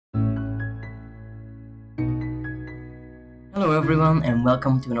Hello everyone and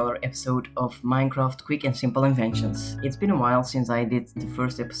welcome to another episode of Minecraft Quick and Simple Inventions. It's been a while since I did the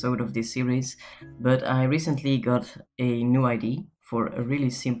first episode of this series, but I recently got a new idea for a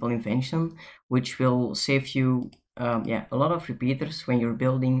really simple invention which will save you a lot of repeaters when you're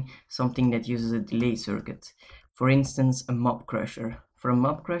building something that uses a delay circuit. For instance, a mob crusher. For a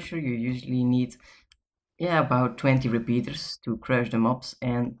mob crusher you usually need about 20 repeaters to crush the mobs,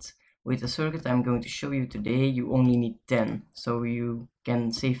 and with the circuit I'm going to show you today you only need 10, so you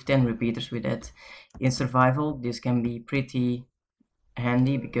can save 10 repeaters with that. In survival this can be pretty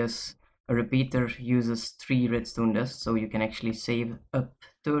handy because a repeater uses 3 redstone dust, so you can actually save up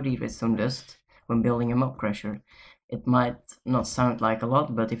 30 redstone dust when building a mob crusher. It might not sound like a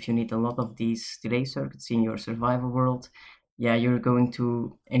lot, but if you need a lot of these delay circuits in your survival world, you're going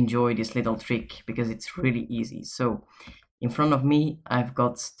to enjoy this little trick because it's really easy. So in front of me I've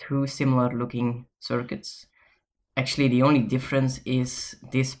got two similar looking circuits. Actually the only difference is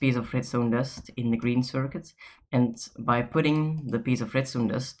this piece of redstone dust in the green circuit, and by putting the piece of redstone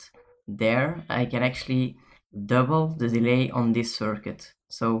dust there I can actually double the delay on this circuit.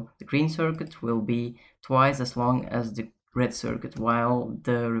 So the green circuit will be twice as long as the red circuit, while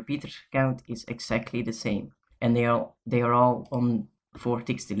the repeater count is exactly the same, and they are all on 4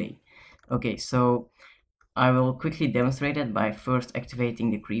 ticks delay. Okay, so I will quickly demonstrate it by first activating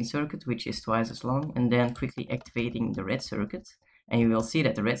the green circuit, which is twice as long, and then quickly activating the red circuit. And you will see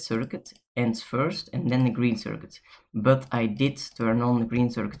that the red circuit ends first and then the green circuit. But I did turn on the green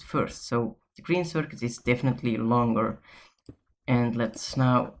circuit first, so the green circuit is definitely longer. And let's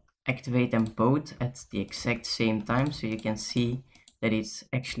now activate them both at the exact same time so you can see that it's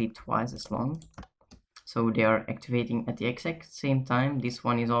actually twice as long. So they are activating at the exact same time. This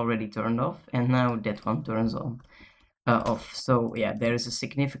one is already turned off and now that one turns on off. So yeah, there is a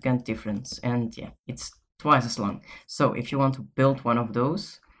significant difference, and yeah, it's twice as long. So if you want to build one of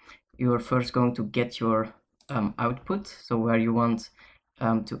those, you're first going to get your output, so where you want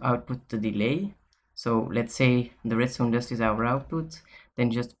to output the delay. So let's say the redstone dust is our output,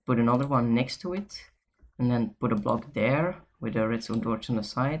 then just put another one next to it and then put a block there with a redstone torch on the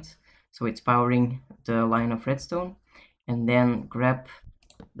side, so it's powering the line of redstone, and then grab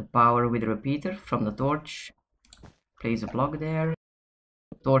the power with a repeater from the torch, place a block there,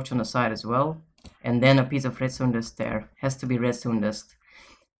 torch on the side as well, and then a piece of redstone dust there. Has to be redstone dust.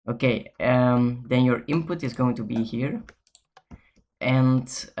 Okay, then your input is going to be here,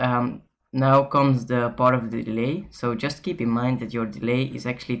 and now comes the part of the delay. So just keep in mind that your delay is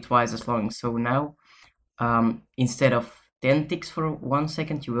actually twice as long. So now instead of 10 ticks for 1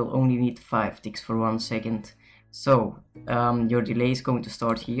 second, you will only need 5 ticks for 1 second. So your delay is going to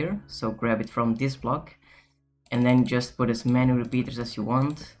start here, so grab it from this block and then just put as many repeaters as you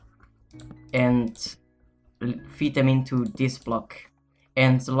want and feed them into this block.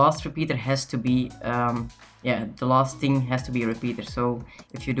 And the last repeater has to be the last thing has to be a repeater. So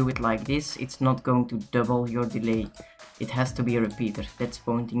if you do it like this, it's not going to double your delay. It has to be a repeater that's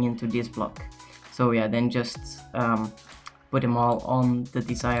pointing into this block. So yeah, then just put them all on the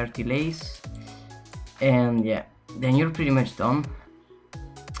desired delays, and yeah, then you're pretty much done.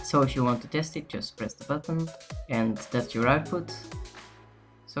 So if you want to test it, just press the button and that's your output.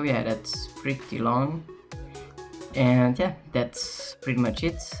 So yeah, that's pretty long, and yeah, that's pretty much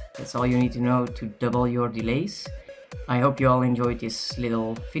it. That's all you need to know to double your delays. I hope you all enjoyed this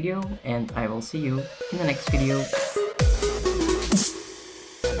little video, and I will see you in the next video.